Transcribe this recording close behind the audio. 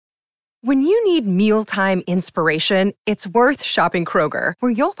When you need mealtime inspiration, it's worth shopping Kroger,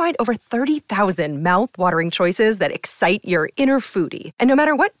 where you'll find over 30,000 mouth-watering choices that excite your inner foodie. And no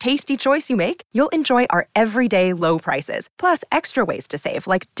matter what tasty choice you make, you'll enjoy our everyday low prices, plus extra ways to save,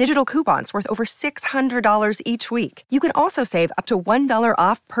 like digital coupons worth over $600 each week. You can also save up to $1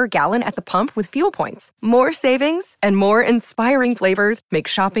 off per gallon at the pump with fuel points. More savings and more inspiring flavors make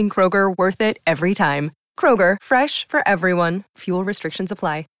shopping Kroger worth it every time. Kroger, fresh for everyone. Fuel restrictions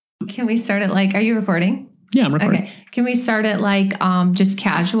apply. Can we start it like, are you recording? Yeah, I'm recording. Okay. Can we start it like just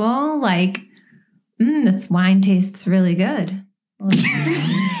casual? Like, this wine tastes really good.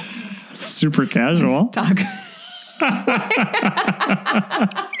 Super casual. Talk.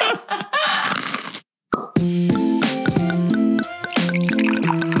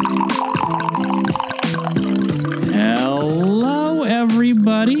 Hello,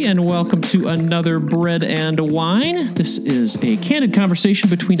 everybody, and welcome to another Bread and Wine. This is a candid conversation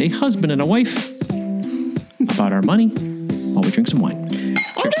between a husband and a wife about our money while we drink some wine. Cheers.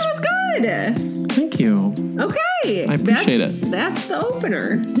 Oh, that was good. Thank you. Okay. I appreciate it. That's the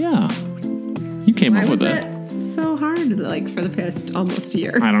opener. Yeah. You came up with it. Why was that so hard, like, for the past almost a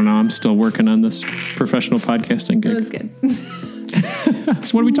year? I don't know. I'm still working on this professional podcasting gig. That's good.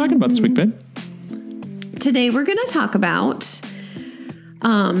 So what are we talking about this week, babe? Today we're going to talk about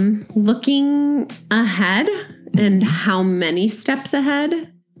looking ahead and how many steps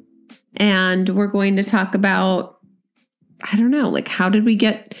ahead. And we're going to talk about, I don't know, like how did we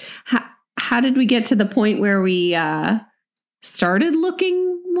get to the point where we started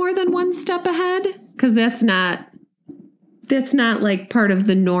looking more than one step ahead? Because that's not like part of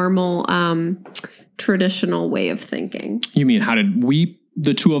the normal traditional way of thinking. You mean how did we,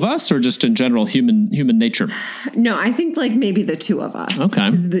 the two of us, or just in general human nature? No, I think like maybe the two of us. Okay.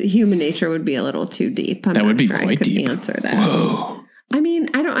 Because the human nature would be a little too deep. That would be quite deep. Answer that. Whoa. I mean,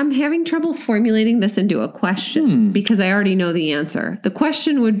 I'm having trouble formulating this into a question because I already know the answer. The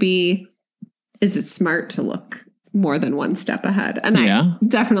question would be, is it smart to look more than one step ahead? And I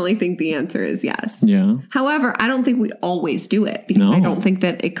definitely think the answer is yes. Yeah. However, I don't think we always do it because I don't think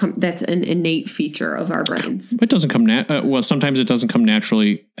that that's an innate feature of our brains. It doesn't come well, sometimes it doesn't come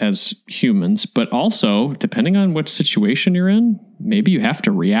naturally as humans, but also depending on what situation you're in, maybe you have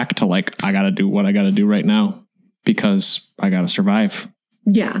to react to like, I got to do what I got to do right now because I got to survive.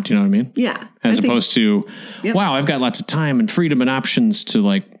 Yeah. Do you know what I mean? Yeah. As opposed to, wow, I've got lots of time and freedom and options to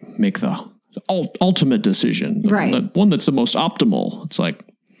like make the ultimate decision, the one that's the most optimal. It's like,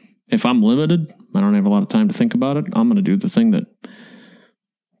 if I'm limited, I don't have a lot of time to think about it. I'm going to do the thing that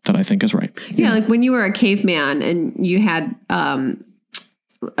I think is right. Yeah, like when you were a caveman and you had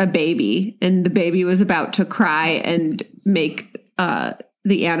a baby and the baby was about to cry and make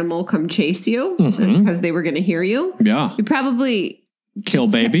the animal come chase you because they were going to hear you. Yeah. You probably kill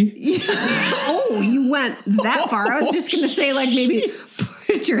baby. Oh, you went that far. I was just going to say like maybe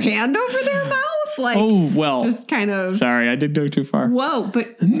put your hand over their mouth. Like, oh, well, just kind of. Sorry, I did go too far. Whoa,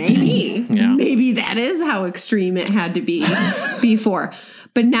 but maybe, maybe that is how extreme it had to be before.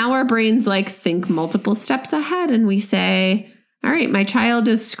 But now our brains like think multiple steps ahead and we say, all right, my child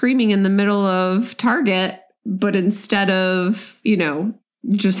is screaming in the middle of Target, but instead of,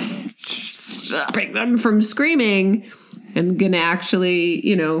 just stopping them from screaming, I'm going to actually,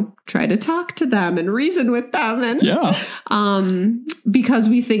 try to talk to them and reason with them. And because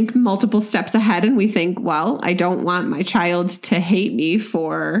we think multiple steps ahead and we think, well, I don't want my child to hate me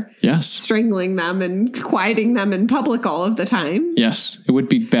for strangling them and quieting them in public all of the time. Yes. It would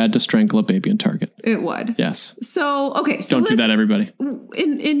be bad to strangle a baby in Target. It would. Yes. So, okay. So don't do that, everybody.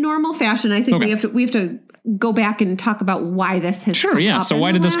 In normal fashion, I think we have to go back and talk about why this has come up. So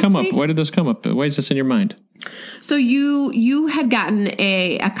why did this come up? Why did this come up? Why is this in your mind? So you had gotten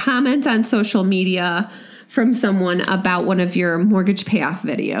a comment on social media from someone about one of your mortgage payoff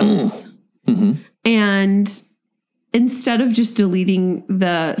videos. And instead of just deleting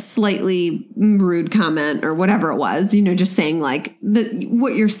the slightly rude comment or whatever it was, just saying like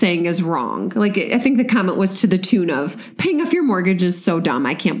what you're saying is wrong. Like, I think the comment was to the tune of, paying off your mortgage is so dumb.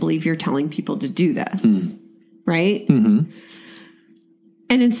 I can't believe you're telling people to do this. Right? And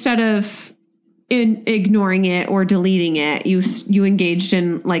instead of ignoring it or deleting it, you engaged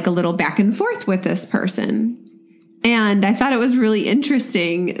in like a little back and forth with this person. And I thought it was really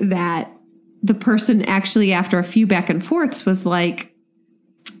interesting that the person actually, after a few back and forths, was like,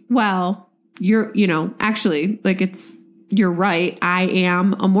 well, you're right. I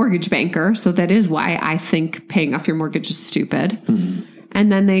am a mortgage banker. So that is why I think paying off your mortgage is stupid.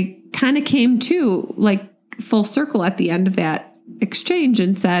 And then they kind of came to like full circle at the end of that exchange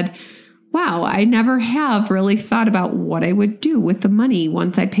and said, wow, I never have really thought about what I would do with the money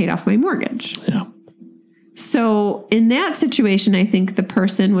once I paid off my mortgage. Yeah. So in that situation, I think the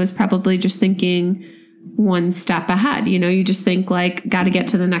person was probably just thinking one step ahead. You just think like, got to get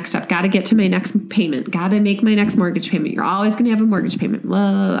to the next step, got to get to my next payment, got to make my next mortgage payment. You're always going to have a mortgage payment.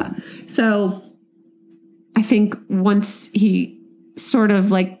 Blah, blah, blah. So I think once he sort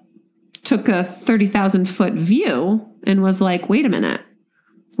of like took a 30,000 foot view and was like, wait a minute,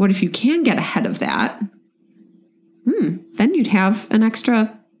 what if you can get ahead of that? Then you'd have an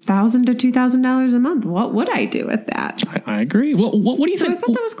extra $1,000 to $2,000 a month. What would I do with that? I agree. Well, what do you think? I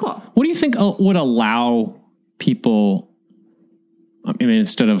thought that was cool. What do you think would allow people? I mean,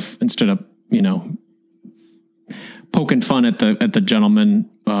 instead of poking fun at the gentleman,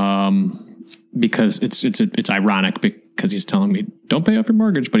 because it's ironic because he's telling me don't pay off your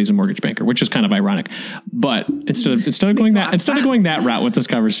mortgage, but he's a mortgage banker, which is kind of ironic. But instead of going that route with this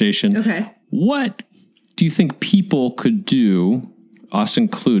conversation, okay, what do you think people could do, us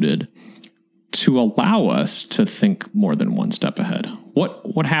included, to allow us to think more than one step ahead?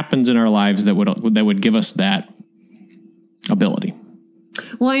 What happens in our lives that would give us that ability?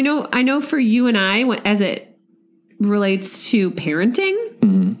 Well, I know for you and I, as it relates to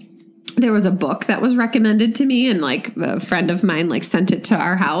parenting, there was a book that was recommended to me, and like a friend of mine like sent it to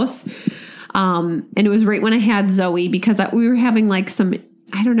our house. And it was right when I had Zoe, because we were having like some,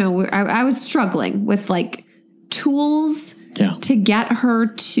 I don't know, I was struggling with like tools to get her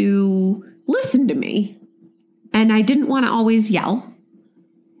to listen to me. And I didn't want to always yell.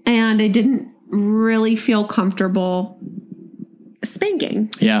 And I didn't really feel comfortable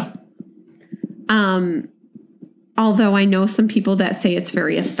spanking. Yeah. Although I know some people that say it's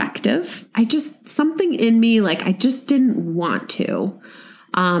very effective. Something in me, like I just didn't want to.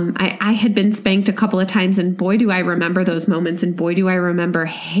 I had been spanked a couple of times, and boy, do I remember those moments. And boy, do I remember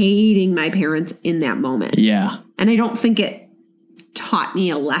hating my parents in that moment. Yeah. And I don't think it taught me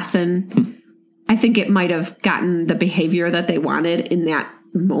a lesson. I think it might have gotten the behavior that they wanted in that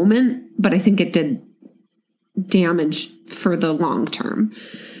moment, but I think it did damage for the long term.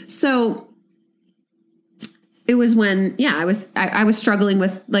 So it was when, I was struggling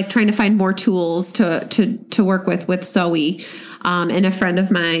with like trying to find more tools to work with Zoe. And a friend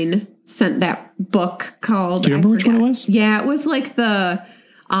of mine sent that book called, do you remember which one it was? Yeah, it was like the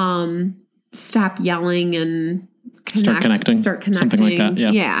Stop Yelling and Start Connecting. Something like that.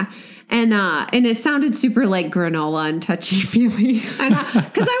 Yeah. Yeah. And it sounded super like granola and touchy-feely. And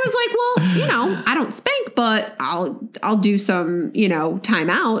because I was like, well, I don't spank, but I'll do some,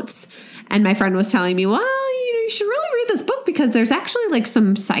 timeouts. And my friend was telling me, well, you should really read this book, because there's actually like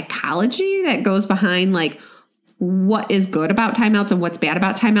some psychology that goes behind like what is good about timeouts and what's bad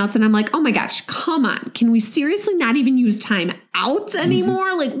about timeouts. And I'm like, oh my gosh, come on. Can we seriously not even use timeouts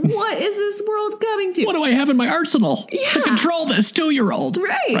anymore? Like, what is this world coming to? What do I have in my arsenal to control this 2-year-old?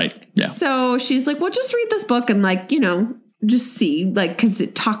 Right. Yeah. So she's like, well, just read this book and like, just see, like, because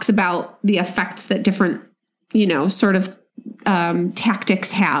it talks about the effects that different, sort of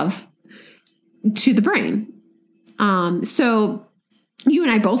tactics have to the brain. So you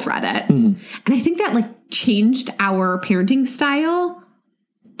and I both read it. And I think that like changed our parenting style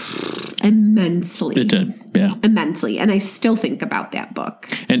immensely. It did. Yeah. Immensely. And I still think about that book.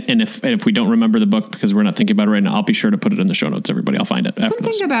 And if we don't remember the book because we're not thinking about it right now, I'll be sure to put it in the show notes, everybody. I'll find it after something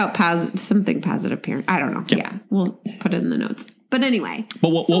this. About something positive parent. I don't know. Yeah. We'll put it in the notes. But anyway. But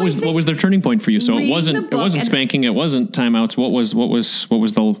what was their turning point for you? So it wasn't spanking, it wasn't timeouts. What was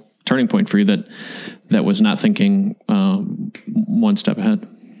the turning point for you that was not thinking one step ahead,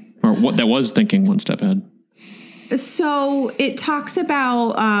 or what that was thinking one step ahead? So it talks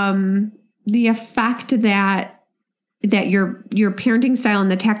about the effect that your parenting style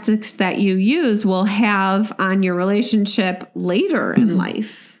and the tactics that you use will have on your relationship later in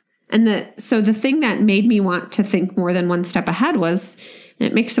life. And so the thing that made me want to think more than one step ahead was, and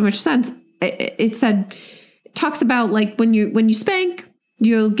it makes so much sense. It talks about like when you spank,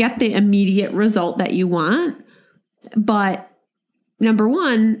 you'll get the immediate result that you want. But number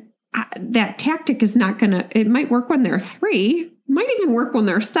one, that tactic is not it might work when they're 3, might even work when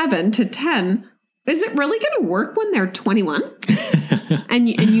they're 7 to 10. Is it really going to work when they're 21? and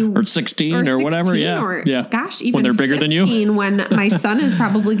you or 16 or whatever. Yeah. Or, yeah. Gosh, even when they're bigger 15, than you. When my son is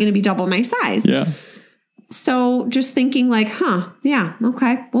probably going to be double my size. Yeah. So just thinking like, yeah,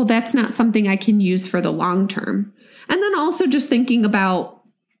 okay. Well, that's not something I can use for the long term. And then also just thinking about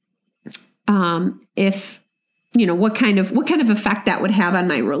if, what kind of effect that would have on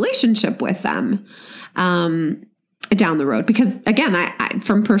my relationship with them down the road. Because again, I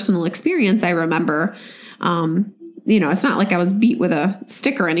from personal experience, I remember, it's not like I was beat with a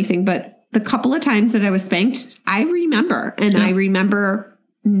stick or anything, but the couple of times that I was spanked, I remember. And I remember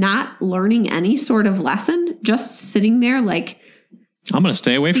not learning any sort of lesson, just sitting there like, I'm going to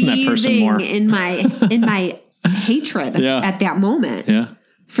stay away from that person more. in my hatred at that moment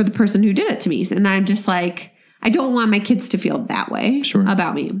for the person who did it to me. And I'm just like, I don't want my kids to feel that way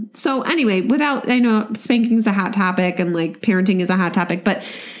about me. So anyway, I know spanking is a hot topic and like parenting is a hot topic, but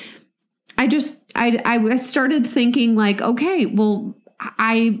I started thinking like, okay, well,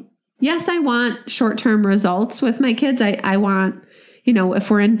 I want short-term results with my kids. I want, if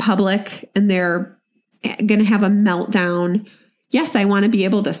we're in public and they're going to have a meltdown, yes, I want to be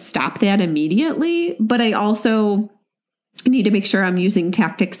able to stop that immediately, but I also need to make sure I'm using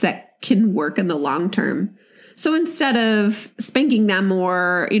tactics that can work in the long term. So instead of spanking them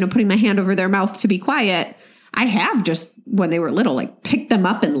or, putting my hand over their mouth to be quiet, I have just, when they were little, like picked them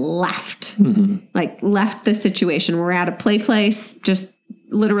up and left, left the situation. We're at a play place, just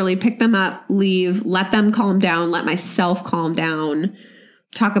literally pick them up, leave, let them calm down, let myself calm down,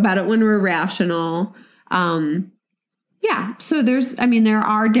 talk about it when we're rational. So there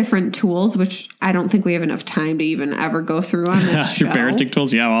are different tools, which I don't think we have enough time to even ever go through on this show. Your parenting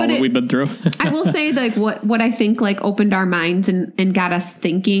tools. Yeah. All what we've been through. I will say like what I think like opened our minds and got us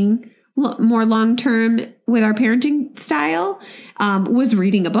thinking more long-term with our parenting style, was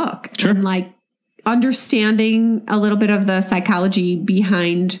reading a book and like understanding a little bit of the psychology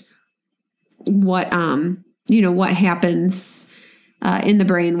behind what happens, in the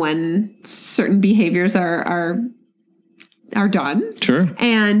brain when certain behaviors are done. Sure.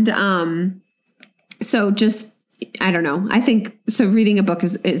 And, so just, I don't know. I think, so reading a book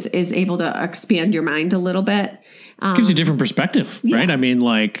is able to expand your mind a little bit. Gives you a different perspective, right? I mean,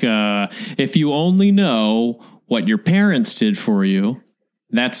 like, if you only know what your parents did for you,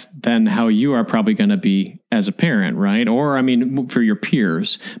 that's then how you are probably going to be as a parent, right? Or, I mean, for your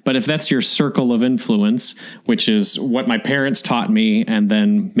peers. But if that's your circle of influence, which is what my parents taught me, and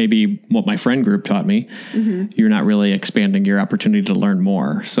then maybe what my friend group taught me, you're not really expanding your opportunity to learn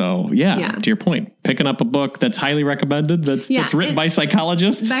more. So, to your point, picking up a book that's highly recommended, that's written by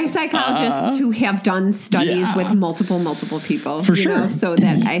psychologists. By psychologists who have done studies with multiple people. For sure. So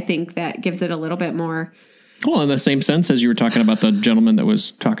that I think that gives it a little bit more. Well, in the same sense as you were talking about the gentleman that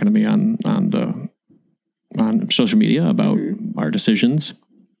was talking to me on social media about our decisions,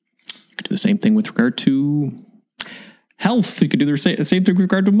 you could do the same thing with regard to health. You could do the same thing with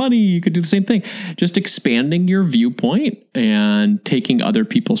regard to money. You could do the same thing. Just expanding your viewpoint and taking other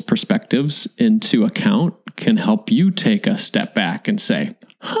people's perspectives into account can help you take a step back and say,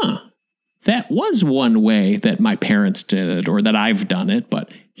 that was one way that my parents did it or that I've done it,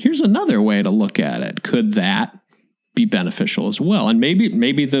 but here's another way to look at it. Could that be beneficial as well? And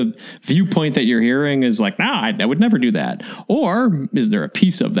maybe the viewpoint that you're hearing is like, I would never do that. Or is there a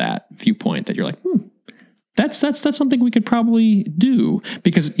piece of that viewpoint that you're like, that's something we could probably do?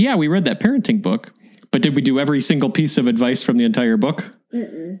 Because we read that parenting book, but did we do every single piece of advice from the entire book?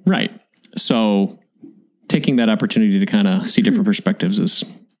 Right. So taking that opportunity to kind of see different perspectives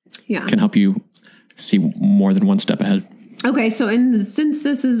can help you see more than one step ahead. Okay, so since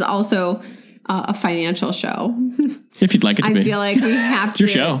this is also a financial show, if you'd like it to be, I feel like we have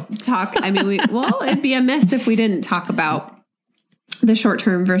to talk. I mean, it'd be amiss if we didn't talk about the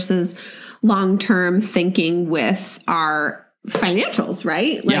short-term versus long-term thinking with our financials,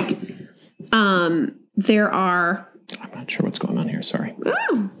 right? Like, there are. I'm not sure what's going on here. Sorry.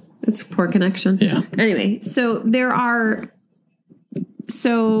 Oh, it's poor connection. Yeah. Anyway, so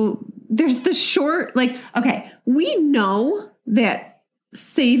there's the short, we know that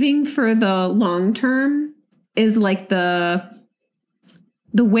saving for the long term is like the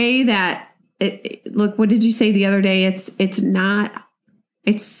way that look, what did you say the other day? It's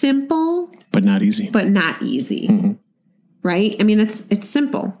simple, but not easy. Mm-hmm. Right? I mean, it's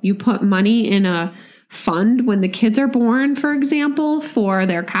simple. You put money in a fund when the kids are born, for example, for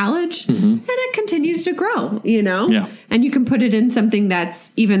their college, and it continues to grow, Yeah. And you can put it in something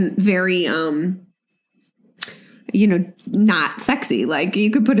that's even very, not sexy. Like you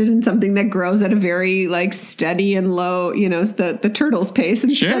could put it in something that grows at a very steady and low, the turtle's pace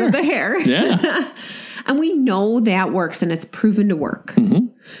instead of the hare. Yeah. And we know that works and it's proven to work.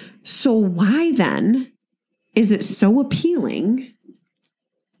 So why then is it so appealing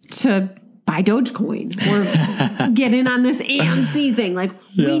to buy Dogecoin or get in on this AMC thing?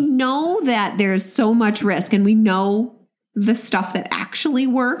 We know that there's so much risk and we know the stuff that actually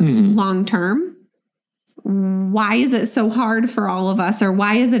works long term. Why is it so hard for all of us, or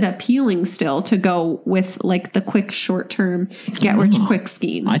why is it appealing still to go with the quick short term get rich quick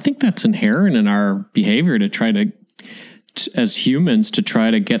scheme? I think that's inherent in our behavior to try to as humans to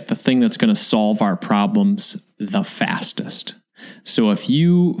try to get the thing that's going to solve our problems the fastest. So if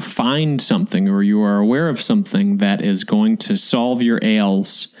you find something or you are aware of something that is going to solve your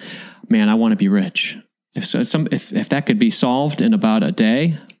ails, man, I want to be rich. If that could be solved in about a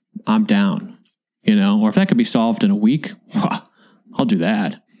day, I'm down, or if that could be solved in a week, I'll do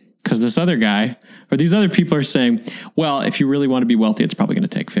that. Because this other guy or these other people are saying, well, if you really want to be wealthy, it's probably going to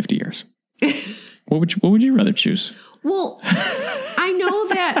take 50 years. What would you rather choose? Well, I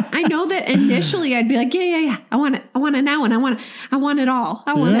know that initially I'd be like, yeah. I want it now, and I want it all.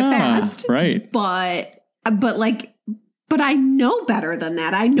 I want it fast. Right. But I know better than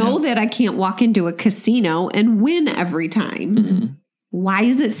that. I know that I can't walk into a casino and win every time. Mm-hmm. Why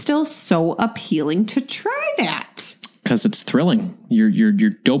is it still so appealing to try that? Because it's thrilling. Your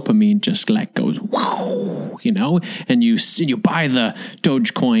dopamine just like goes wow, and you buy the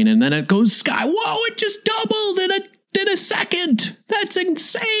Dogecoin and then it goes sky. Whoa! It just doubled in a second. That's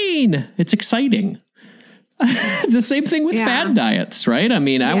insane. It's exciting. The same thing with fad diets, right? I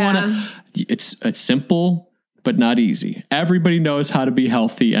mean, I want to. It's simple but not easy. Everybody knows how to be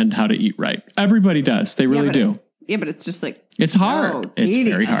healthy and how to eat right. Everybody does. They really do. But it's just like it's hard. It's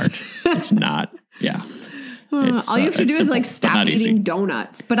very hard. It's not. Yeah. All you have to do is stop eating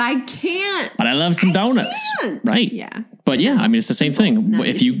donuts, but I can't. But I love some donuts, right? Yeah. But yeah, I mean, it's the same thing.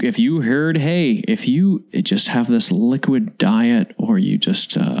 If you heard, hey, if you just have this liquid diet, or you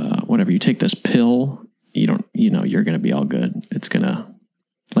just whatever, you take this pill, you're going to be all good. It's gonna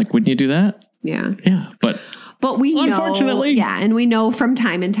wouldn't you do that? Yeah. Yeah, but we know, unfortunately, and we know from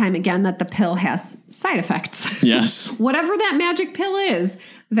time and time again that the pill has side effects. Yes. Whatever that magic pill is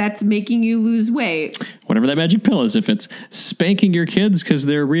that's making you lose weight. Whatever that magic pill is, if it's spanking your kids because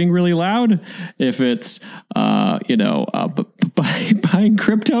they're being really loud, if it's buying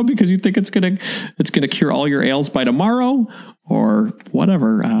crypto because you think it's gonna cure all your ails by tomorrow, or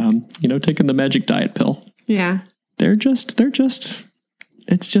whatever, taking the magic diet pill. Yeah.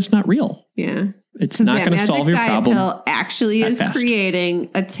 It's just not real. Yeah. It's not going to solve your problem. Pill actually is creating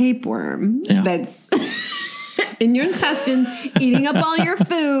a tapeworm that's in your intestines, eating up all your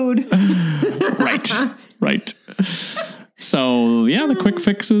food. Right. So the quick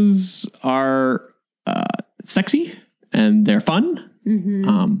fixes are sexy and they're fun.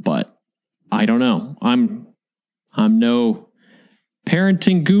 Mm-hmm. But I don't know. I'm no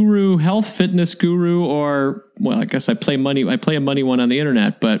parenting guru, health fitness guru, or I guess I play a money one on the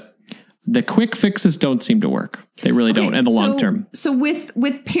internet, but the quick fixes don't seem to work. They really don't in the long term. So with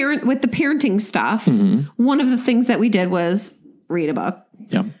the parenting stuff, one of the things that we did was read a book.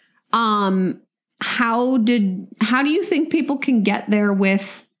 Yeah. How do you think people can get there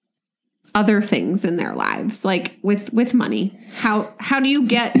with other things in their lives, like with money? How do you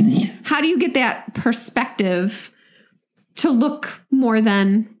get that perspective to look more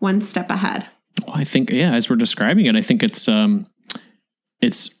than one step ahead? Well, I think, as we're describing it, I think it's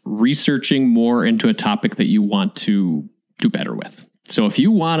researching more into a topic that you want to do better with. So if you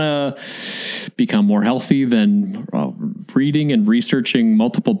want to become more healthy, then reading and researching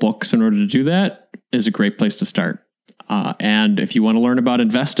multiple books in order to do that is a great place to start. And if you want to learn about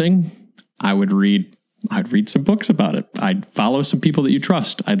investing, I'd read some books about it. I'd follow some people that you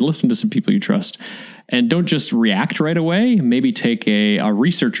trust. I'd listen to some people you trust. And don't just react right away. Maybe take a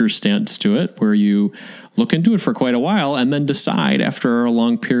researcher stance to it, where you look into it for quite a while and then decide after a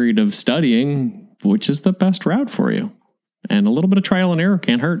long period of studying which is the best route for you. And a little bit of trial and error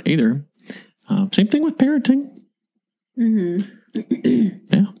can't hurt either. Same thing with parenting. Mm-hmm.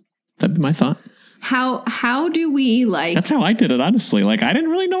 Yeah, that'd be my thought. How do we That's how I did it, honestly. I didn't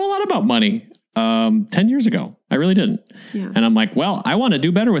really know a lot about money 10 years ago. I really didn't. Yeah. And I'm like, well, I want to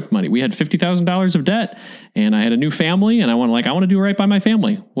do better with money. We had $50,000 of debt and I had a new family and I want to do right by my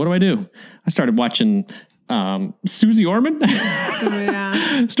family. What do? I started watching Susie Orman. Oh,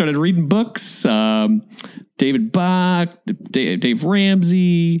 yeah. Started reading books. David Bach, Dave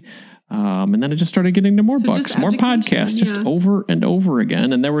Ramsey. And then I just started getting into more books, more podcasts, just over and over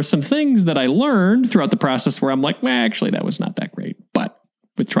again. And there were some things that I learned throughout the process where I'm like, actually, that was not that great. But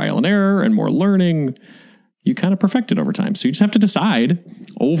with trial and error and more learning, you kind of perfect it over time. So you just have to decide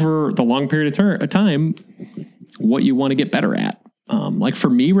over the long period of time what you want to get better at. Like for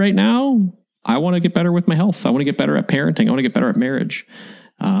me right now, I want to get better with my health. I want to get better at parenting. I want to get better at marriage.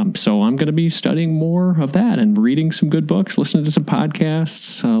 So I'm going to be studying more of that and reading some good books, listening to some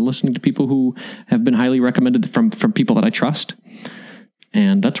podcasts, listening to people who have been highly recommended from people that I trust.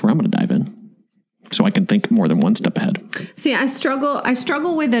 And that's where I'm going to dive in, so I can think more than one step ahead. See, I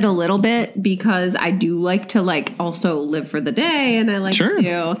struggle with it a little bit because I do like to also live for the day, and I like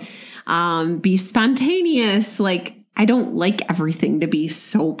to be spontaneous. I don't like everything to be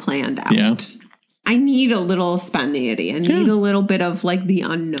so planned out. Yeah. I need a little spontaneity. I need a little bit of like the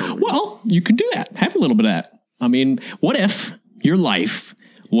unknown. Well, you can do that. Have a little bit of that. I mean, what if your life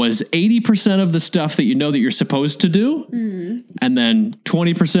was 80% of the stuff that you know that you're supposed to do, and then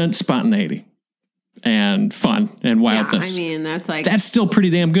 20% spontaneity and fun and wildness? Yeah, I mean, that's still pretty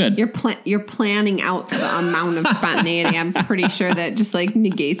damn good. You're planning out the amount of spontaneity. I'm pretty sure that just like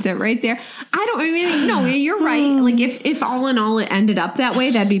negates it right there. No, you're right. Like if all in all it ended up that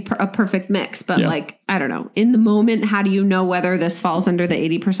way, that'd be a perfect mix. But like, I don't know. In the moment, how do you know whether this falls under the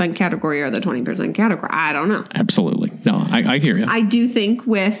 80% category or the 20% category? I don't know. Absolutely. No, I hear you. I do think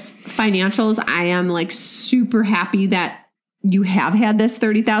with financials, I am like super happy that you have had this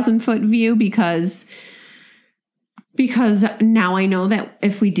 30,000 foot view because now I know that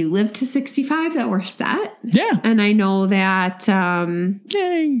if we do live to 65 that we're set. Yeah. And I know that,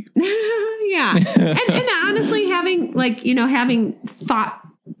 yay. yeah. and honestly, having thought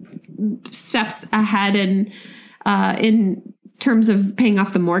steps ahead and, in terms of paying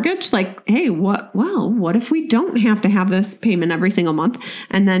off the mortgage, like, hey, what if we don't have to have this payment every single month?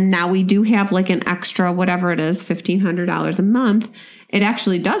 And then now we do have like an extra, whatever it is, $1,500 a month. It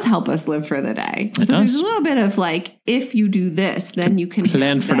actually does help us live for the day. So there's a little bit of like, if you do this, then you can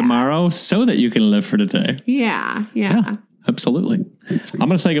plan for tomorrow so that you can live for today. Yeah. Absolutely. I'm going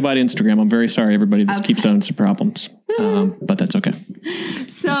to say goodbye to Instagram. I'm very sorry, everybody. This keeps having some problems, but that's okay.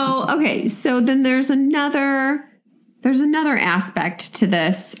 So then there's another aspect to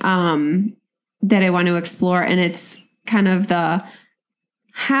this that I want to explore, and it's kind of the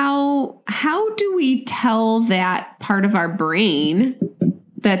how do we tell that part of our brain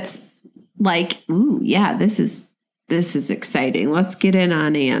that's like, ooh, yeah, this is exciting. Let's get in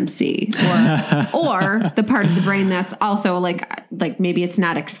on AMC, or the part of the brain that's also like maybe it's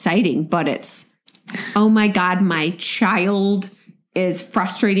not exciting, but it's, oh my God, my child is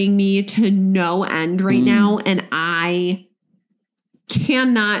frustrating me to no end right now. And I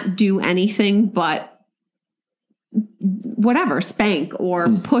cannot do anything but whatever, spank or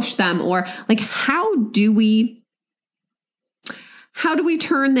push them, or like, how do we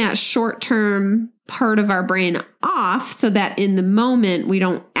turn that short-term part of our brain off so that in the moment we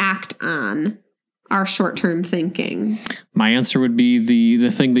don't act on our short-term thinking? My answer would be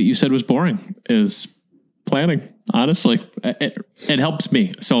the thing that you said was boring, is planning. Honestly, it helps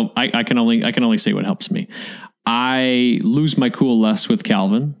me. So I can only say what helps me. I lose my cool less with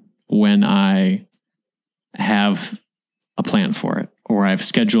Calvin when I have a plan for it, or I've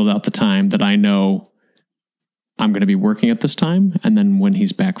scheduled out the time that I know I'm going to be working at this time. And then when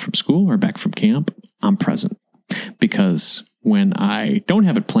he's back from school or back from camp, I'm present. Because when I don't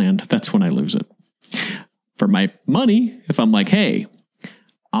have it planned, that's when I lose it. For my money, if I'm like, hey,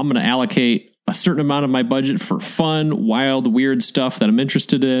 I'm going to allocate a certain amount of my budget for fun, wild, weird stuff that I'm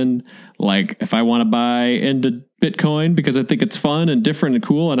interested in. Like if I want to buy into Bitcoin because I think it's fun and different and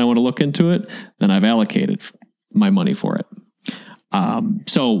cool and I want to look into it, then I've allocated my money for it.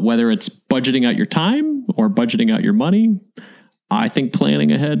 So whether it's budgeting out your time or budgeting out your money, I think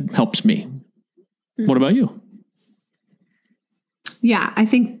planning ahead helps me. What about you? Yeah, I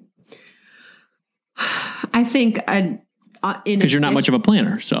think because you're not much of a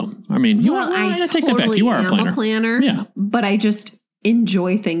planner. So, I mean, I take that back. You are a planner. Yeah. But I just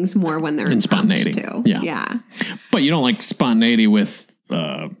enjoy things more when they're in spontaneity. Too. Yeah. But you don't like spontaneity with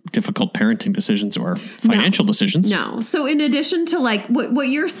difficult parenting decisions or financial decisions. No. So in addition to like what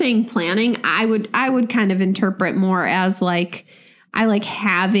you're saying, planning, I would kind of interpret more as like, I like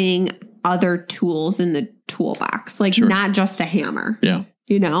having other tools in the toolbox, like not just a hammer. Yeah.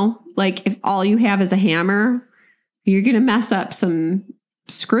 You know, like if all you have is a hammer, you're going to mess up some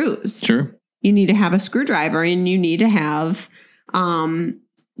screws. Sure. You need to have a screwdriver and you need to have, a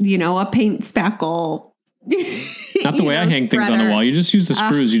paint spackle. Not the way I hang things on the wall. You just use the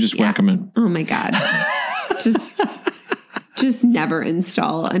screws. You just whack them in. Oh my God. Just never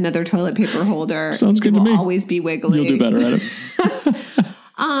install another toilet paper holder. Sounds good to me. Always be wiggly. You'll do better at it.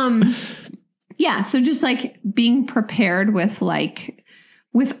 Yeah. So just like being prepared with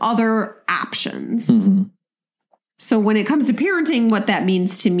other options. Mm-hmm. So when it comes to parenting, what that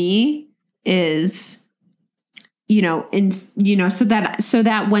means to me is, so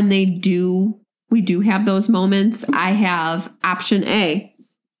that when we do have those moments, I have option A,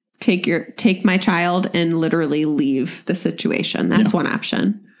 take my child and literally leave the situation. That's one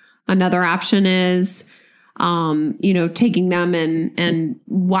option. Another option is, taking them and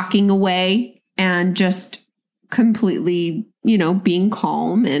walking away and just completely, being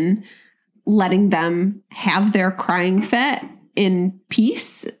calm and letting them have their crying fit in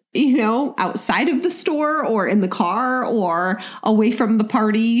peace outside of the store or in the car or away from the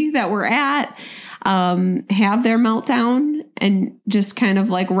party that we're at, have their meltdown and just kind of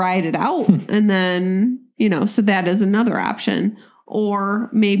like ride it out. And then, so that is another option. Or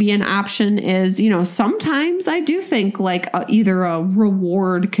maybe an option is, sometimes I do think like either a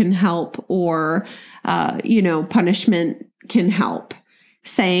reward can help or, punishment can help.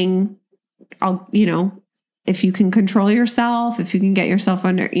 Saying, if you can control yourself, if you can get yourself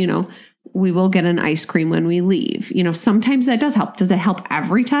under, we will get an ice cream when we leave. Sometimes that does help. Does it help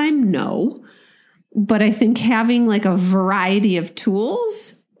every time? No. But I think having like a variety of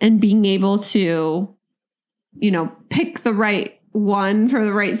tools and being able to, pick the right one for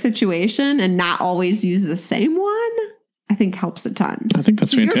the right situation and not always use the same one, I think helps a ton. I think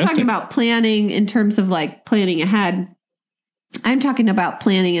that's fantastic. You're talking about planning in terms of like planning ahead. I'm talking about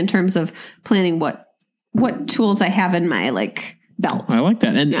planning in terms of planning what tools I have in my like belt. I like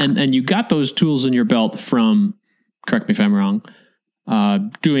that. And you got those tools in your belt from, correct me if I'm wrong,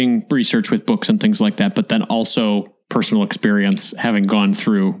 doing research with books and things like that, but then also personal experience having gone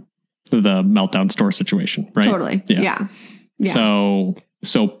through the meltdown store situation, right? Totally. Yeah.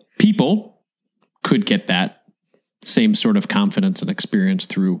 So people could get that same sort of confidence and experience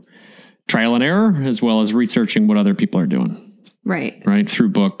through trial and error, as well as researching what other people are doing. Right. Right. Through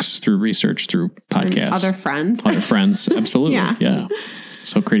books, through research, through podcasts. And other friends. Absolutely. Yeah.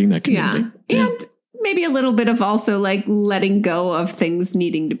 So creating that community. Yeah. And maybe a little bit of also like letting go of things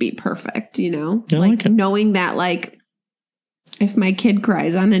needing to be perfect, like knowing that like if my kid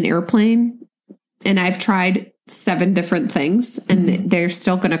cries on an airplane and I've tried 7 different things and they're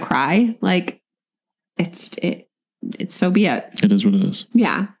still going to cry, like it's so be it. It is what it is.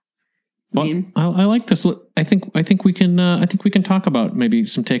 Yeah. Well, I like this. I think we can talk about maybe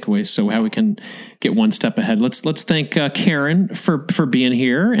some takeaways. So how we can get one step ahead. Let's thank Karen for being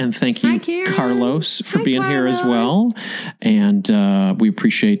here, and thank you, Carlos, for being here as well. And we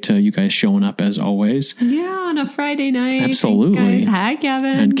appreciate you guys showing up as always. Yeah, on a Friday night. Absolutely. Thanks, guys. Hi,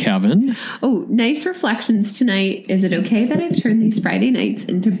 Kevin. And Kevin. Oh, nice reflections tonight. Is it okay that I've turned these Friday nights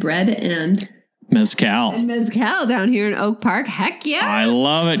into bread and Mezcal. And mezcal down here in Oak Park. Heck yeah. I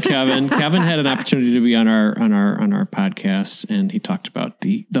love it, Kevin. Kevin had an opportunity to be on our podcast, and he talked about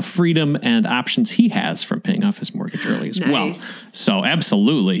the freedom and options he has from paying off his mortgage early as well. So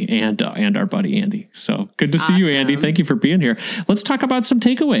absolutely. And our buddy Andy. So good to see you, Andy. Thank you for being here. Let's talk about some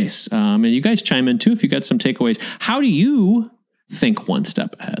takeaways. And you guys chime in too if you got some takeaways. How do you think one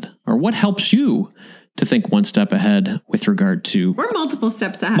step ahead? Or what helps you to think one step ahead with regard to... Or multiple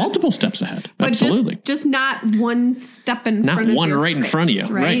steps ahead. Multiple steps ahead. But absolutely. Just not one step in front of you. Not one right in front of you.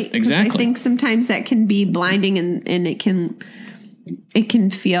 Right, exactly. I think sometimes that can be blinding and it can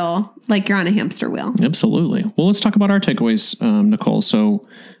feel like you're on a hamster wheel. Absolutely. Well, let's talk about our takeaways, Nicole. So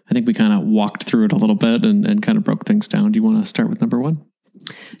I think we kind of walked through it a little bit and kind of broke things down. Do you want to start with number 1?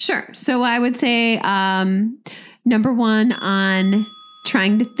 Sure. So I would say number 1 on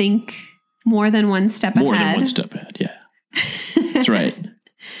trying to think more than one step ahead. More than one step ahead, yeah. That's right.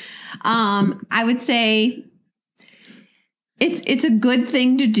 I would say it's a good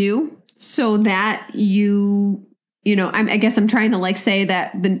thing to do so that I guess I'm trying to like say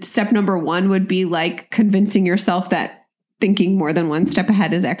that the step number 1 would be like convincing yourself that thinking more than one step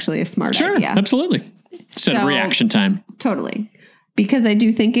ahead is actually a smart idea. Absolutely. Instead of reaction time. Totally. Because I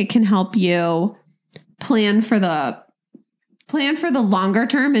do think it can help you plan for the longer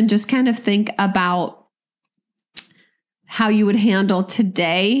term and just kind of think about how you would handle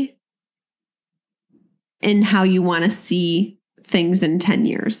today and how you want to see things in 10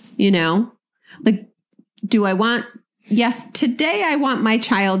 years, Like, today I want my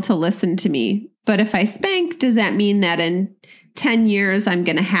child to listen to me, but if I spank, does that mean that in 10 years I'm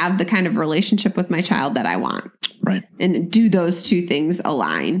going to have the kind of relationship with my child that I want? Right. And do those two things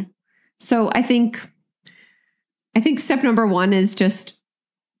align? So I think step number 1 is just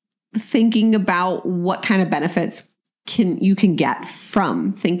thinking about what kind of benefits you can get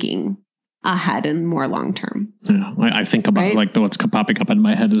from thinking ahead and more long term. Yeah, I think about like what's popping up in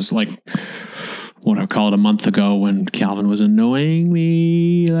my head is like what I call it a month ago when Calvin was annoying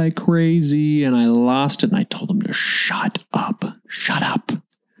me like crazy and I lost it and I told him to shut up.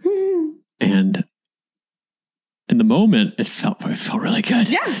 And in the moment, it felt really good.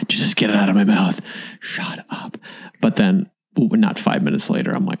 Yeah. To just get it out of my mouth. Shut up. But then, not 5 minutes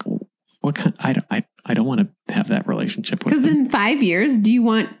later, I'm like, what kind? I don't want to have that relationship with him. Because in 5 years, do you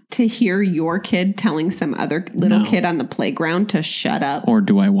want to hear your kid telling some other little kid on the playground to shut up? Or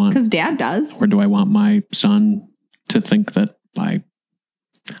do I want? Because Dad does. Or do I want my son to think that I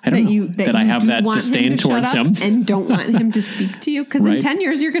that I have that disdain towards him and don't want him to speak to you. Because in 10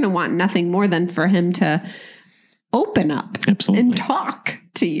 years, you're going to want nothing more than for him to open up and talk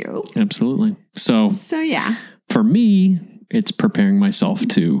to you. Absolutely. So yeah, for me, it's preparing myself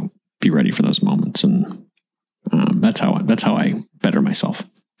to be ready for those moments. And that's how I better myself.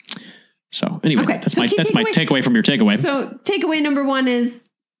 So anyway, that's my takeaway from your takeaway. So takeaway number 1 is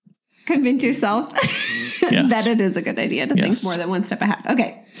convince yourself that it is a good idea to think more than one step ahead.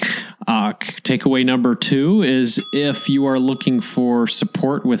 Okay. Takeaway number 2 is if you are looking for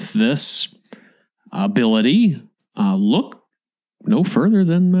support with this ability, look no further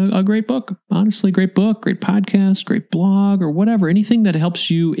than a great book. Honestly, great book, great podcast, great blog, or whatever. Anything that helps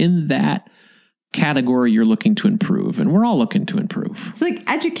you in that category you're looking to improve. And we're all looking to improve. It's like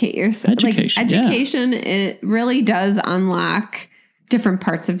educate yourself. Education, it really does unlock different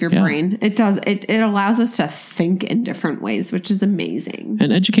parts of your brain. It does. It allows us to think in different ways, which is amazing.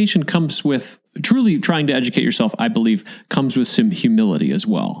 And education comes with truly trying to educate yourself, I believe, comes with some humility as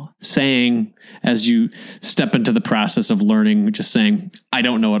well. Saying, as you step into the process of learning, just saying, I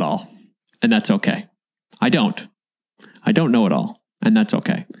don't know it all. And that's okay. I don't know it all. And that's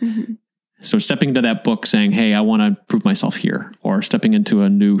okay. Mm-hmm. So stepping into that book saying, hey, I want to prove myself here, or stepping into a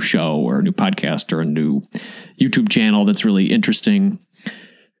new show or a new podcast or a new YouTube channel that's really interesting.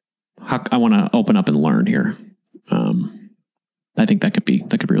 I want to open up and learn here. I think that could be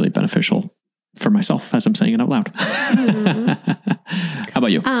really beneficial for myself as I'm saying it out loud. How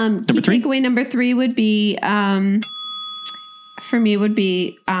about you? Number 3? Takeaway number 3 would be, for me would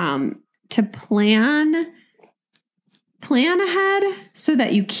be to plan ahead so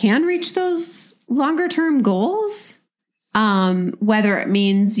that you can reach those longer term goals. Whether it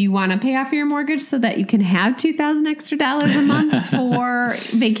means you want to pay off your mortgage so that you can have $2,000 extra a month for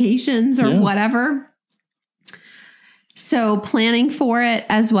vacations or whatever. So planning for it,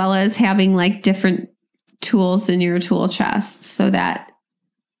 as well as having like different tools in your tool chest so that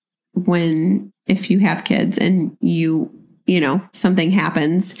if you have kids and you know, something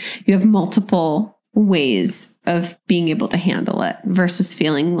happens, you have multiple ways of being able to handle it versus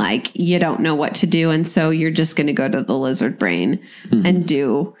feeling like you don't know what to do. And so you're just going to go to the lizard brain and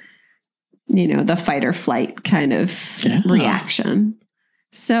do, the fight or flight kind of reaction.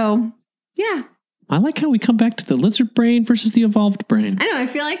 So, yeah. I like how we come back to the lizard brain versus the evolved brain. I know. I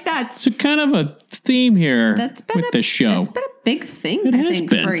feel like that's a kind of a theme here with this show. That's been a big thing,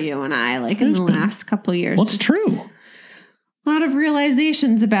 for you and I, like in the last couple of years. Well, it's true. A lot of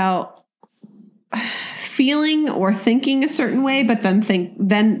realizations about feeling or thinking a certain way, but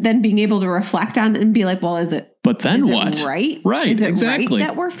then being able to reflect on and be like, well, is it? But then what? Right? Right. Is it exactly right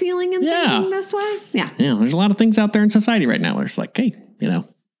that we're feeling and thinking this way? Yeah. Yeah. There's a lot of things out there in society right now where it's like, hey,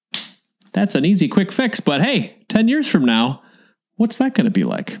 that's an easy, quick fix. But hey, 10 years from now, what's that going to be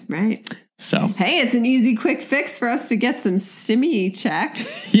like? Right. So, hey, it's an easy, quick fix for us to get some stimmy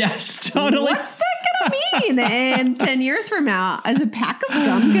checks. Yes, totally. What's that going to mean? And 10 years from now, is a pack of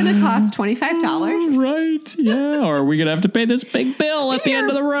gum going to cost $25? Right. Yeah. Or are we going to have to pay this big bill at the end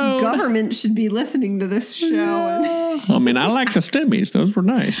of the road? Government should be listening to this show. Yeah. I mean, I like the stimmies. Those were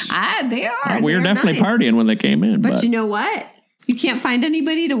nice. They are. We were definitely partying when they came in. But you know what? You can't find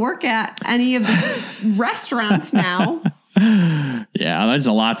anybody to work at any of the restaurants now. Yeah, there's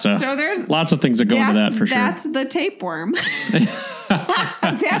lots of things that go into that for sure. That's the tapeworm.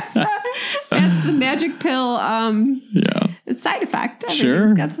 that's the magic pill side effect.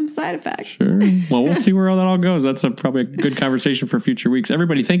 It's got some side effects. Sure. Well, we'll see where that all goes. That's probably a good conversation for future weeks.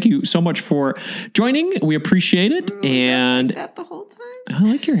 Everybody, thank you so much for joining. We appreciate it. And that the whole time. I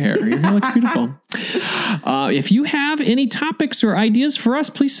like your hair. Your hair looks beautiful. If you have any topics or ideas for us,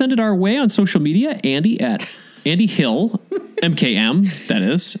 please send it our way on social media. Andy Hill, MKM, that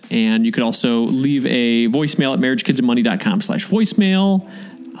is. And you could also leave a voicemail at marriagekidsandmoney.com/voicemail,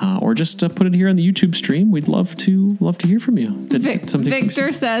 or just put it here on the YouTube stream. We'd love to hear from you.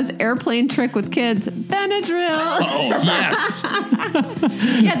 Victor says, airplane trick with kids, Benadryl. Oh, yes.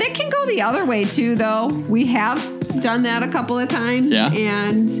 Yeah, they can go the other way too, though. We have done that a couple of times. Yeah.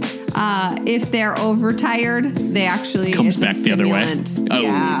 And if they're overtired, they actually comes back the other way. Oh,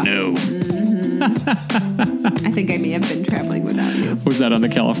 yeah. No. I think I may have been traveling without you. Was that on the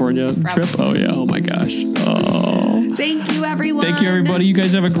California trip? Oh, yeah. Oh, my gosh. Oh. Thank you, everyone. Thank you, everybody. You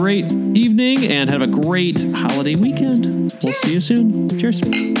guys have a great evening and have a great holiday weekend. We'll see you soon. Cheers.